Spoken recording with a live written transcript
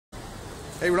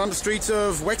Hey, we're on the streets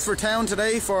of Wexford town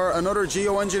today for another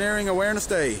Geoengineering Awareness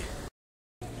Day.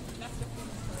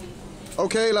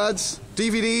 Okay lads,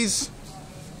 DVDs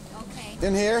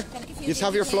in here. You just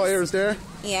have your flyers there.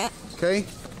 Yeah. Okay.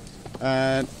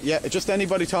 And yeah, just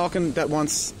anybody talking that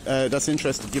wants, that's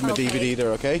interested, give them a DVD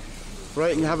there, okay?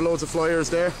 Right, and you have loads of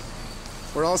flyers there.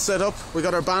 We're all set up. We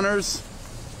got our banners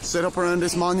set up around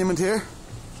this monument here.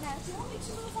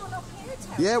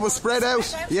 Yeah, we'll spread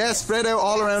out. Yeah, spread out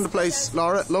all around the place,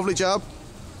 Laura. Lovely job.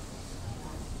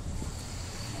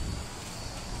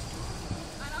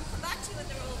 And I'll come back to you when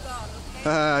they're all gone,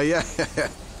 okay? Yeah.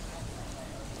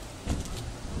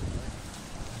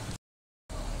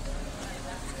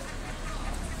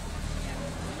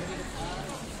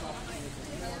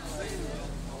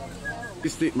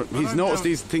 He's noticed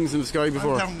these things in the sky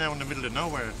before. I'm down now in the middle of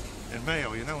nowhere in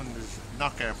Mayo, you know, and there's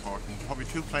Knock Airport, and probably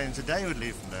 2 planes a day would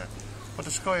leave from there. But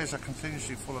the skies are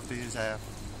continuously full of these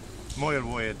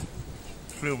mile-wide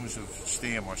plumes of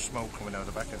steam or smoke coming out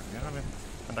the back of them, you know what I mean?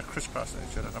 And they're crisscrossing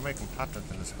each other, they're making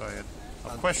patterns in the sky.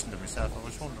 I've questioned it myself, I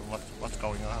was wondering what's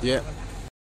going on. Yeah.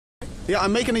 Yeah,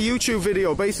 I'm making a YouTube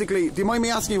video, basically. Do you mind me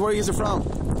asking you where you are from?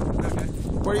 Okay.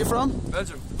 Where are you from?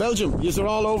 Belgium. Belgium. You're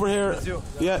all over here.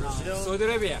 Yeah. Saudi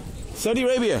Arabia. Saudi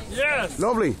Arabia? Yes.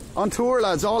 Lovely. On tour,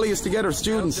 lads, all of you together,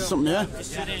 students or something, yeah?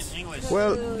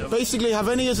 Well, basically, have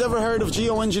any of you ever heard of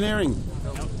geoengineering?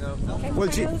 No. Well,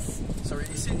 sorry,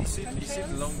 you sit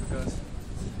alone because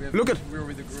we're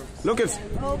with the group. Look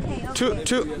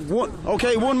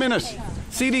at 1 minute.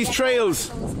 See these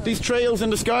trails in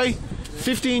the sky?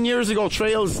 15 years ago,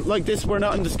 trails like this were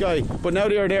not in the sky, but now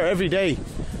they are there every day.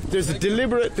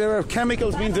 There are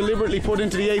chemicals being deliberately put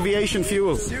into the aviation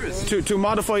fuel to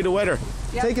modify the weather.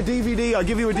 Yep. Take a DVD, I'll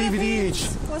give you a DVD each.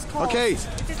 Okay,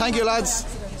 thank you lads.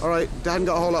 Alright, they hadn't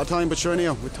got a whole lot of time, but sure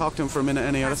anyhow, we'll talk to him for a minute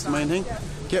anyhow, that's the main thing.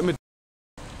 Get him a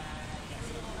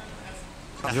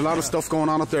There's a lot of stuff going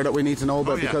on up there that we need to know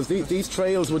about, because these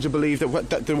trails, would you believe,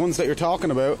 that the ones that you're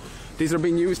talking about, these are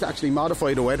being used to actually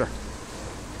modify the weather.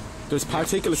 There's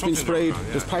particulates being sprayed.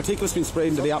 There's particulates being sprayed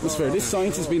into the atmosphere. This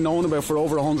science has been known about for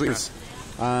over 100 years.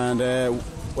 And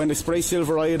when they spray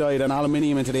silver iodide and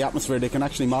aluminium into the atmosphere, they can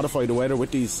actually modify the weather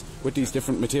with these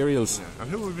different materials. And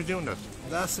who will be doing that?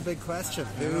 That's the big question.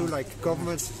 Who, like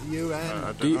governments,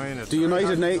 UN?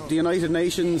 The United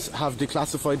Nations have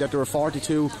declassified that there are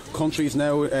 42 countries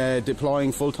now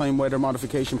deploying full-time weather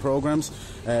modification programs.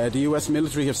 The US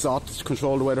military have sought to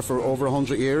control the weather for over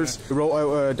 100 years. They wrote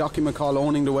out a document called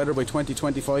Owning the Weather by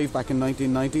 2025 back in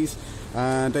 1990s.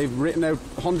 And they've written out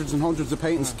hundreds and hundreds of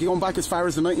patents going back as far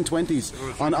as the 1920s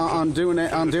on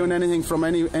doing anything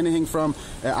from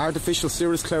artificial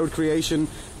cirrus cloud creation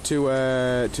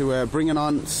to bringing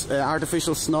on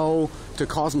artificial snow to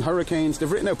causing hurricanes.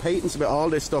 They've written out patents about all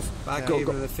this stuff. Back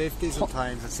even in the 50s and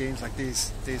times, it seems like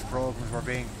these programs were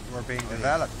being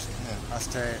developed as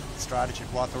to strategy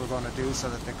of what they were going to do so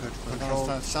that they could control.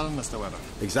 Start selling us the weather.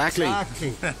 Exactly.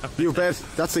 You bet.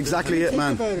 That's exactly it,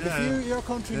 man. Think about it. If your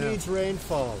country needs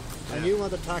rainfall and you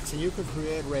want a tax and you could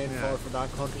create rainfall for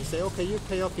that country, say, okay, you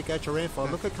pay up, you get your rainfall.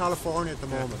 Look at California at the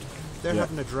moment. They're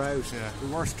having a drought, the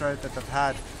worst drought that they've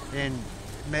had in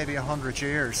maybe 100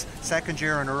 years, second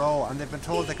year in a row, and they've been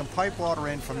told they can pipe water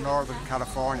in from northern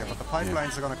California, but the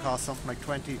pipelines are going to cost something like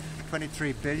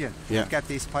 23 billion to get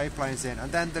these pipelines in,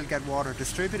 and then they'll get water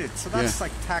distributed. So that's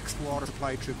like taxed water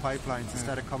supplied through pipelines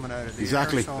instead of coming out of the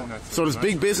air. So there's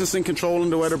big business in controlling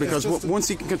the weather, because once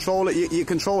you can control it, you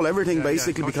control everything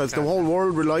basically, because the whole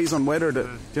world relies on weather.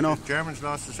 You know, the Germans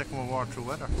lost the Second World War through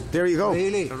weather. There you go.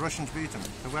 Really? The Russians beat them.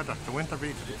 The weather, the winter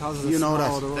beat them. Because of the you know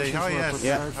snow, that. the Russians were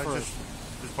prepared for it.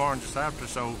 Was born just after,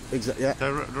 so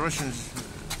the Russians,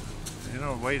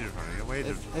 waited for it,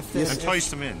 waited,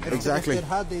 enticed them in. If they'd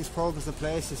had these programs in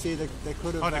place, you see, they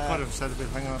could have. They could have said a bit.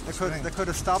 Hang on. They could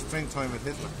have stopped springtime with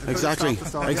Hitler.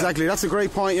 Exactly. That's a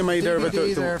great point you made there about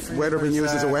the weather being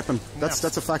used as a weapon. That's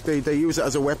a fact. They use it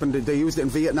as a weapon. They used it in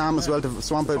Vietnam as well to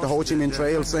swamp out the Ho Chi Minh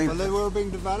Trail. Well, they were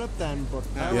being developed then, but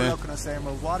now we're looking at saying,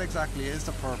 well, what exactly is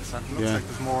the purpose? And it looks like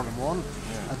there's more than one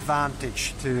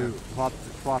advantage to what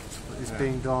is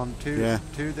being done to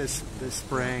this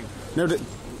spraying. Now,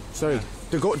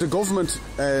 the government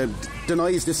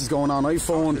denies this is going on. I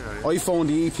phoned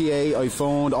the EPA, I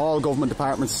phoned all government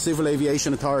departments, Civil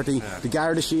Aviation Authority, the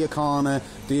Garda Síochána,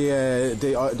 the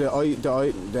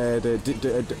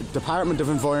Department of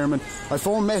Environment. I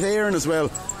phoned Met Éireann as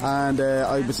well, and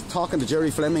I was talking to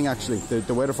Jerry Fleming, actually,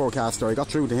 the weather forecaster. I got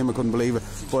through to him, I couldn't believe it.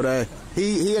 But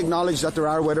he acknowledged that there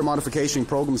are weather modification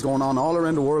programs going on all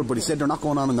around the world, but he said they're not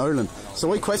going on in Ireland.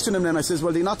 So I questioned him then. I says,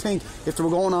 well, do you not think if they were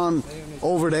going on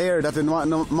over there that they're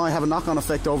might have a knock-on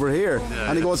effect over here.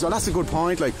 And he goes, well, that's a good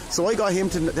point. Like, so I got him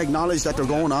to acknowledge that they're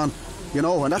going on, you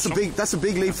know, and that's a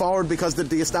big leap forward because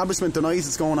the establishment denies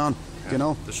it's going on. You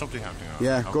know, there's something happening.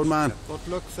 Yeah, good man. But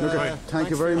look, thank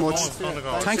you very much.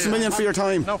 Thanks a million for your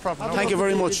time. No problem. Thank you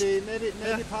very much. Maybe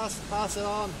pass it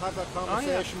on, have that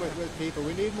conversation with people.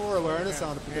 We need more awareness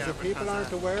on it, because if people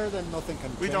aren't aware, then nothing can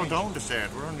change. We don't own the shed.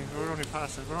 We're only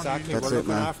passing. Exactly, that's we're it,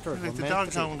 looking man. after it. Like the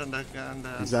dog zone and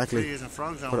the trees and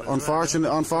frog zone. But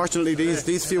unfortunately,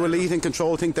 these few elite in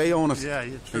control think they own it. Yeah,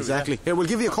 true. Exactly. Here, we'll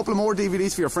give you a couple of more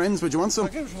DVDs for your friends. Would you want some?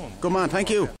 I'll give us one. Good man, thank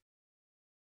you.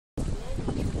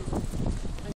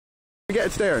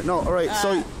 It's there. No, all right.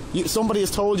 So somebody has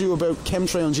told you about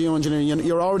chemtrail and geoengineering.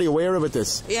 You're already aware about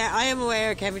this. Yeah, I am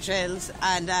aware of chemtrails,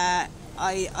 and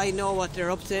I know what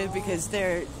they're up to, because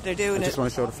they're doing it. I just want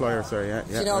to show the flyer. Sorry, yeah.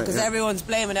 You know, because everyone's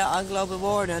blaming it on global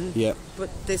warming. Yeah. But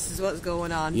this is what's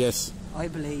going on. Yes. I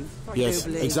believe. Yes, I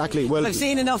do believe. exactly. Well, I've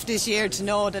seen enough this year to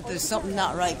know that there's something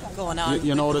not right going on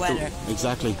you know with the that weather.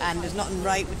 Exactly. And there's nothing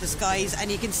right with the skies, and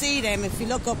you can see them if you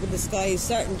look up in the skies.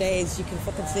 Certain days you can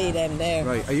fucking see them there.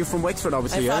 Right. Are you from Wexford,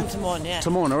 obviously? I'm from Timon, yeah.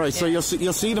 Timon, all right. Yeah. So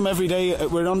you'll see them every day.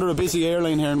 We're under a busy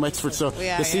airline here in Wexford, so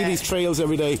you see these trails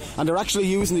every day, and they're actually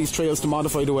using these trails to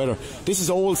modify the weather. This is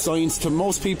old science to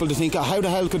most people to think, how the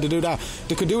hell could they do that?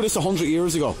 They could do this 100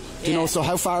 years ago. Do you know? So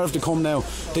how far have they come now?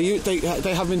 They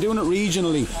have been doing it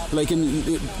regionally, like in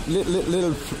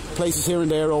little places here and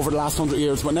there over the last 100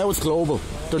 years, but now it's global.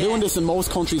 They're doing this in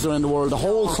most countries around the world. The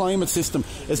whole climate system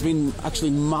has been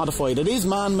actually modified. It is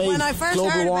man-made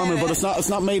global warming, but it's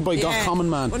not made by common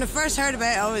man. When I first heard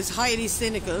about it, I was highly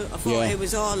cynical. I thought it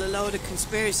was all a load of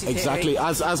conspiracy theory. Exactly,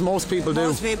 as most people do.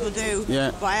 Most people do.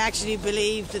 Yeah. But I actually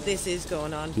believe that this is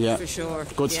going on, for sure.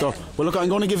 Good stuff. Well, look, I'm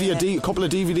going to give you a couple of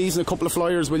DVDs and a couple of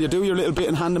flyers. Will you do your little bit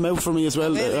and hand them out for me as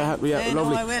well? Lovely.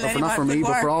 No, I will. Not for me,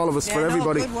 but for all of us, for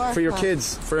everybody, for your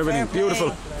kids, for everything.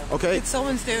 Beautiful. Okay.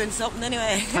 Someone's doing something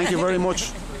anyway. Thank you very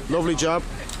much. Lovely job.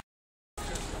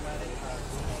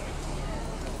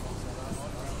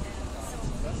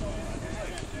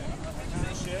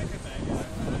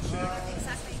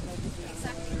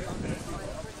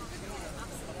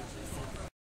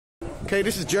 Okay,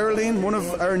 this is Geraldine, one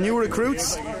of our new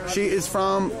recruits. She is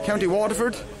from County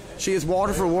Waterford. She is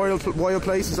Water for Wild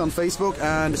Places on Facebook,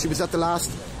 and she was at the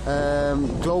last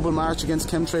global march against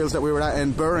chemtrails that we were at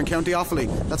in Burr in County Offaly.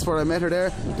 That's where I met her there.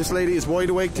 This lady is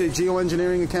wide awake to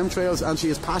geoengineering and chemtrails, and she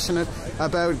is passionate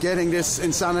about getting this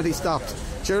insanity stopped.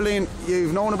 Geraldine,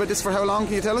 you've known about this for how long?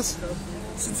 Can you tell us?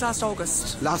 Since last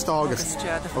August. Last August?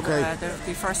 Yeah.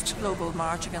 The first global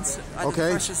march against, the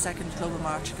first and second global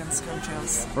march against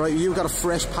chemtrails. Right, you've got a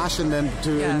fresh passion then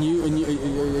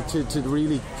to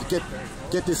really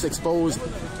get this exposed.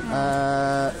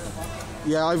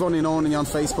 Yeah, I've only known you on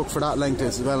Facebook for that length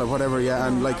as well, or whatever. Yeah,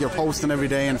 and like you're posting every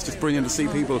day, and it's just brilliant to see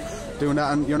people doing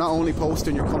that. And you're not only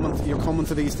posting, you're coming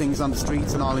to these things on the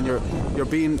streets and all, and you're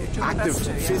being active,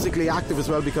 physically active as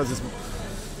well, because it's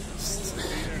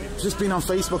just being on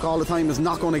Facebook all the time is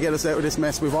not going to get us out of this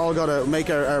mess. We've all got to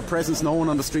make our presence known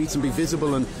on the streets and be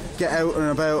visible and get out and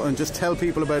about and just tell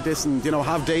people about this, and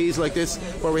have days like this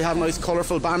where we have nice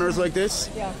colourful banners like this.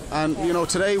 And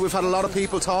today we've had a lot of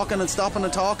people talking and stopping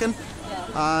and talking,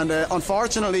 and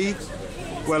unfortunately,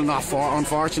 well, not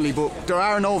unfortunately, but there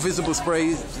are no visible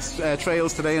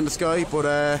trails today in the sky,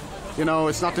 but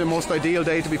it's not the most ideal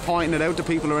day to be pointing it out to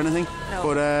people or anything. No,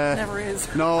 but never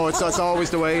is. No, it's always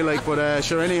the way. Like, but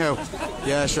sure. Anyhow,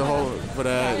 yeah, sure. But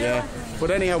yeah. But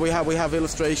anyhow, we have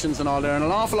illustrations and all there, and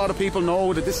an awful lot of people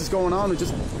know that this is going on. We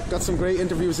just got some great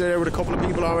interviews there with a couple of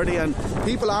people already, and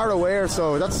people are aware.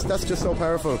 So that's just so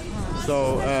powerful.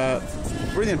 So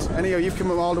brilliant. Anyhow, you've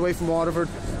come all the way from Waterford,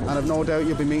 and I've no doubt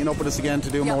you'll be meeting up with us again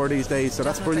to do more these days. So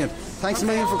that's brilliant. Thanks a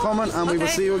million for coming, and we will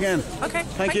see you again. Okay.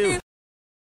 Thank you.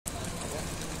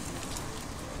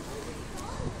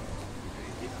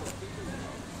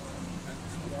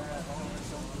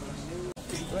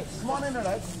 Come on in there,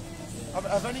 lads.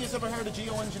 Have any of you ever heard of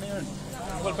geoengineering?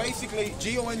 Well, basically,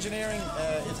 geoengineering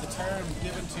is the term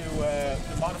given to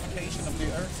the modification of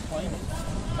the Earth's climate.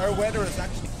 Our weather is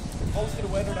actually, most of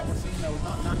the weather that we're seeing now is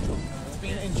not natural. It's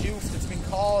been induced, it's been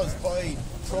caused by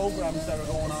programs that are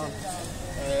going on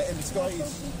in the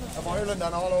skies of Ireland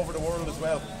and all over the world as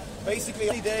well. Basically,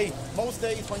 any day, most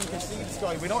days when you can see the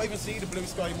sky, we don't even see the blue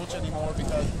sky much anymore,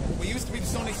 because we used to be the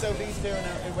sunny southeast here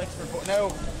in Wexford, but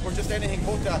now we're just anything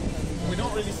but that. We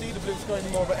don't really see the blue sky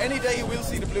anymore, but any day you will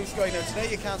see the blue sky. Now today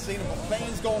you can't see them, but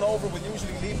planes going over will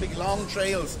usually leave big long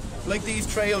trails, like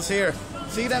these trails here.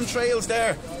 See them trails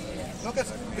there? Look at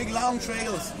big long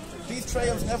trails. these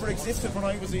trails never existed when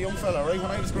I was a young fella, right?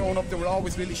 When I was growing up, they were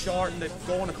always really short and they'd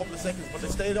go in a couple of seconds, but they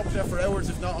stayed up there for hours,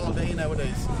 if not all day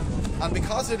nowadays. And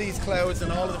because of these clouds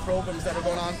and all of the programs that are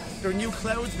going on, there are new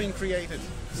clouds being created.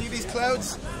 See these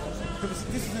clouds?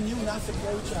 This is a new NASA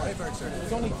cloud chart.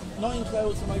 There's only 9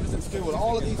 clouds when I was in school.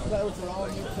 All of these clouds are all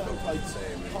new cloud types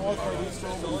caused by these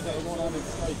programs that are going on in the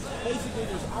sky. Basically,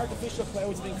 there's artificial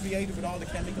clouds being created with all the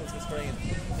chemicals we're spraying.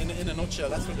 In a nutshell,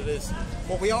 that's what it is.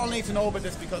 But we all need to know about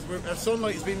this because our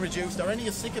sunlight is being reduced. Are any of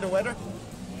you sick of the weather?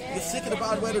 You're sick of the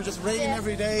bad weather, just rain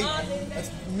every day. It's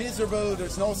miserable,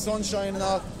 there's no sunshine and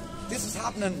all. This is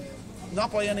happening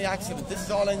not by any accident. This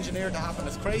is all engineered to happen.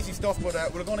 It's crazy stuff, but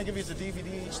we're going to give you a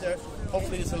DVD each there.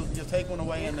 Hopefully you'll take one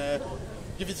away and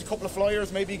give you a couple of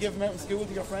flyers. Maybe you give them out in school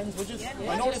to your friends, would you?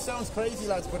 I know this sounds crazy,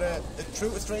 lads, but it's true,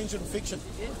 it's stranger than fiction.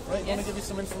 Right, I'm going to give you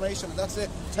some information, and that's it.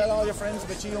 Tell all your friends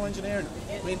about geoengineering.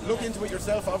 I mean, look into it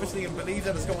yourself, obviously, and believe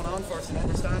that it's going on first and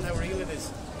understand how real it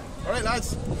is. All right,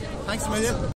 lads. Thanks a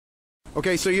million.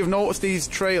 Okay, so you've noticed these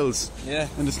trails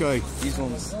in the sky? These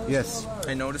ones? Yes.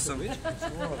 I noticed them.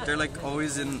 They're like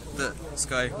always in the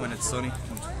sky when it's sunny.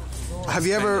 Have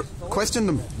you ever questioned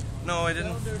them? No, I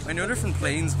didn't. I knew they're from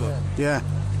planes, but... Yeah.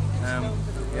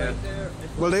 Yeah.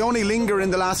 Well, they only linger in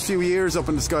the last few years up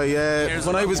in the sky.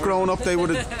 When I was growing up, they would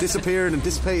have disappeared and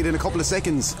dissipated in a couple of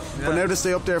seconds. Yeah. But now they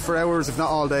stay up there for hours, if not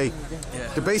all day.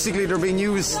 Yeah. They're being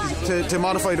used to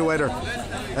modify the weather.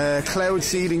 Cloud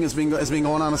seeding has been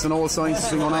going on. It's an old science. It's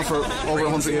been going on for over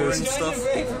 100 years. And stuff.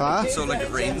 So like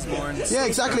it rains more. And yeah,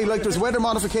 exactly. Like there's weather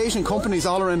modification companies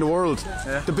all around the world.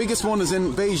 Yeah. The biggest one is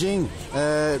in Beijing.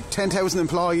 10,000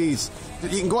 employees.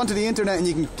 You can go onto the internet and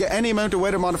you can get any amount of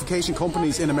weather modification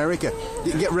companies in America. You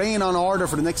can get rain on order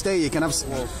for the next day. You can have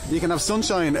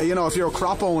sunshine. You know, if you're a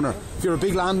crop owner, if you're a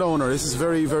big landowner, this is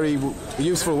very, very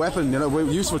useful weapon. You know,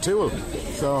 useful tool.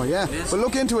 So yeah, but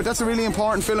look into it. That's a really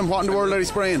important film. What in the world are they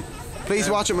spraying? Please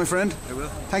watch it, my friend. I will.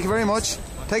 Thank you very much.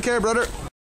 Take care, brother.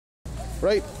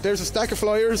 Right, there's a stack of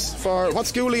flyers for what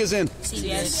school he is in.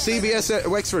 CBS at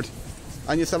Wexford.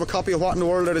 And you just have a copy of what in the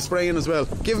world are they spraying as well.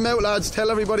 Give them out, lads.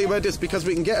 Tell everybody about this because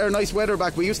we can get our nice weather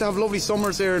back. We used to have lovely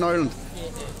summers here in Ireland.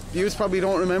 You probably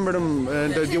don't remember them.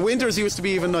 The winters used to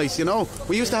be even nice, you know.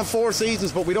 We used to have 4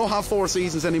 seasons, but we don't have 4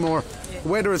 seasons anymore. The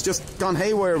weather has just gone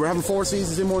haywire. We're having 4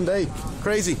 seasons in one day.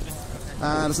 Crazy.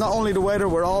 And it's not only the weather,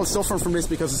 we're all suffering from this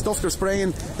because the stuff they're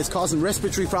spraying is causing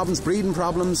respiratory problems, breathing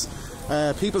problems.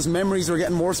 People's memories are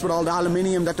getting worse with all the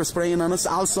aluminium that they're spraying on us,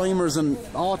 Alzheimer's and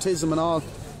autism and all.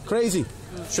 Crazy.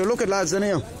 Sure, look at lads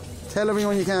anyhow. Tell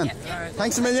everyone you can.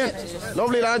 Thanks a million.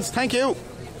 Lovely lads. Thank you.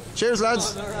 Cheers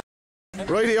lads.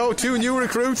 Rightio, 2 new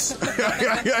recruits.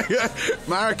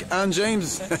 Mark and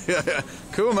James.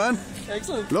 Cool man.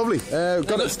 Excellent. Lovely.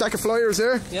 Got a stack of flyers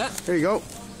there. Yeah. Here you go.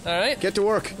 Alright. Get to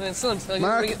work. Excellent.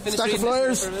 Mark, stack of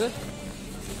flyers.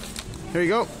 Here you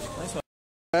go.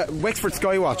 Wexford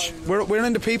Skywatch. We're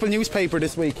in the People newspaper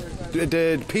this week.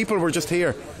 The People were just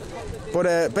here.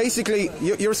 But basically,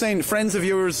 you're saying friends of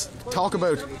yours talk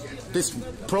about this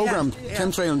program,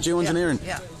 Chemtrail and Geoengineering.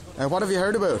 Yeah. What have you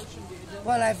heard about?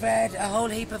 Well, I've read a whole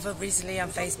heap of it recently on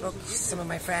Facebook. Some of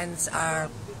my friends are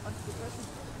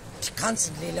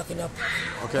constantly looking up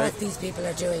what these people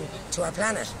are doing to our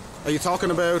planet. Are you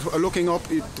talking about looking up?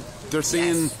 They're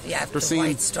seeing, they're seeing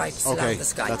white stripes along the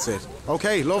sky. That's it.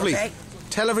 Okay, lovely. Okay.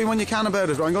 Tell everyone you can about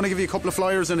it. I'm going to give you a couple of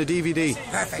flyers and a DVD.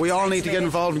 Perfect. We all need to get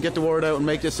involved and get the word out and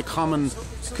make this a common,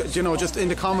 you know, just in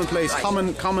the commonplace,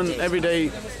 common everyday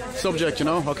subject, you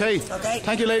know. Okay.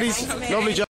 Thank you, ladies.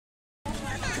 Lovely job.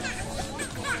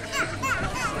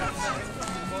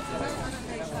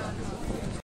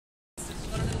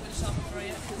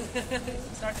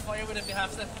 Start the fire with it if you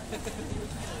have to.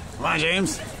 Come on,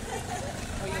 James.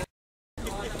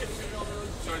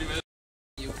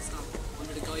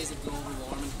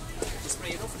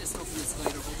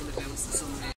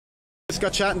 Just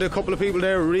got chatting to a couple of people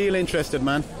there, real interested,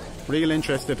 man. Real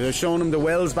interested. They're showing them the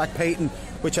Welsbach Patent,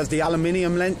 which has the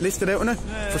aluminium listed out in it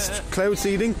for cloud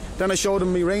seeding. Then I showed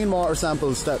them my rainwater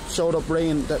samples that showed up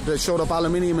that showed up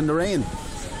aluminium in the rain.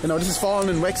 You know, this is falling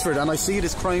in Wexford, and I see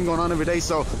this crime going on every day,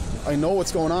 so I know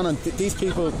what's going on. And these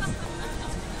people,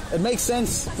 it makes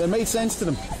sense. It made sense to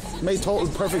them. It made total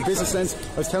perfect business sense.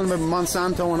 I was telling them about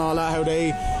Monsanto and all that, how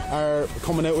they are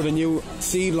coming out with a new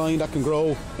seed line that can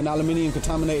grow in aluminium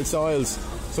contaminated soils.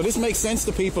 So this makes sense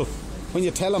to people when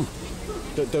you tell them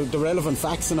the relevant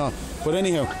facts and all. But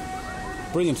anyhow,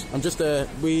 brilliant. I'm just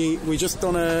we just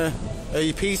done a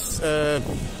piece.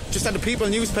 Just had the People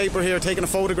newspaper here taking a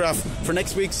photograph for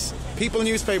next week's People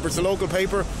newspaper. It's a local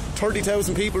paper.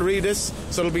 30,000 people read this,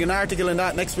 so there'll be an article in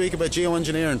that next week about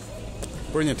geoengineering.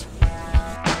 Brilliant.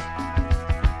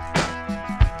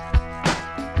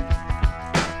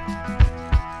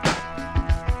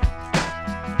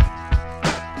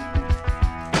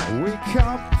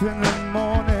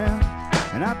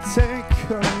 take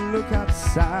a look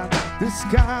outside. The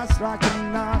sky's like a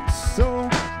not so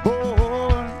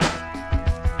bored.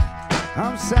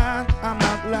 I'm sad, I'm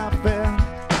not laughing.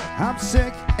 I'm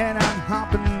sick and I'm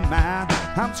hopping mad.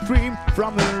 I'm screaming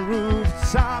from the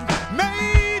roofs. I'm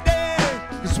Mayday,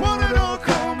 'cause what it all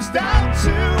comes down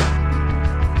to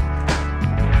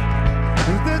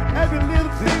is that every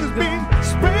little thing is being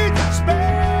sprayed,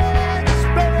 sprayed,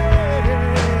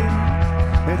 sprayed.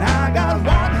 And I got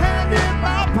one hand in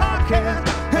my pocket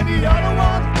and the other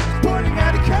one pointing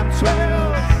at the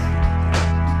chemtrails.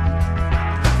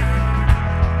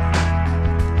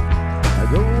 I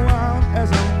go out as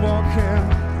I'm walking,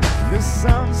 the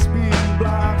sun's being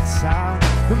blocked out,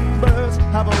 the birds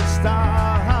have all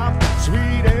stopped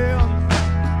tweeting,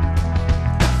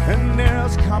 and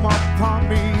nails come upon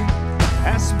me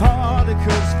as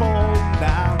particles fall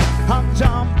down. I'm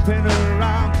jumping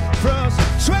around,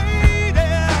 frustrated,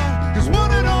 'cause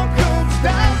what it all comes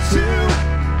down to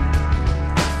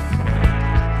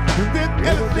is that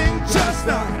everything just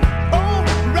not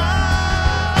alright.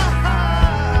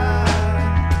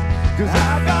 'Cause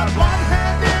I've got one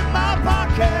hand in my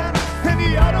pocket and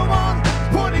the other one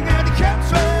pointing at the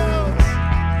chemtrails.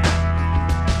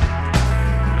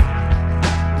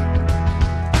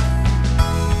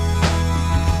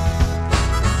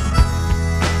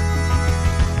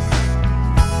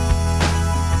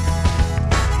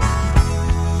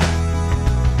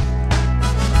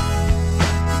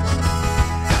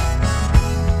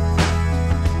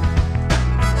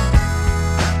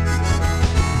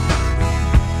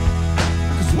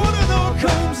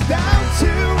 Down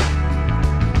to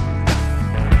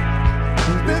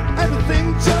that everything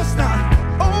just not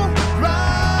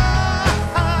alright.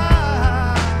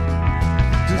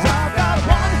 'Cause I've got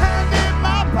one hand in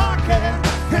my pocket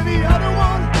and the other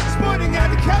one is pointing at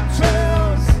the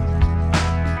chemtrails.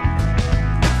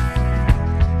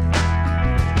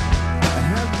 I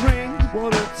had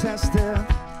rainwater tested,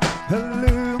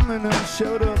 aluminum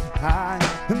showed up high,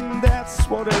 and that's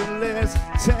what it is,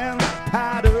 10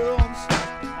 paddles.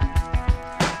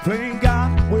 Playing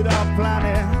God with our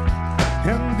planet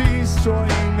and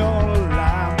destroying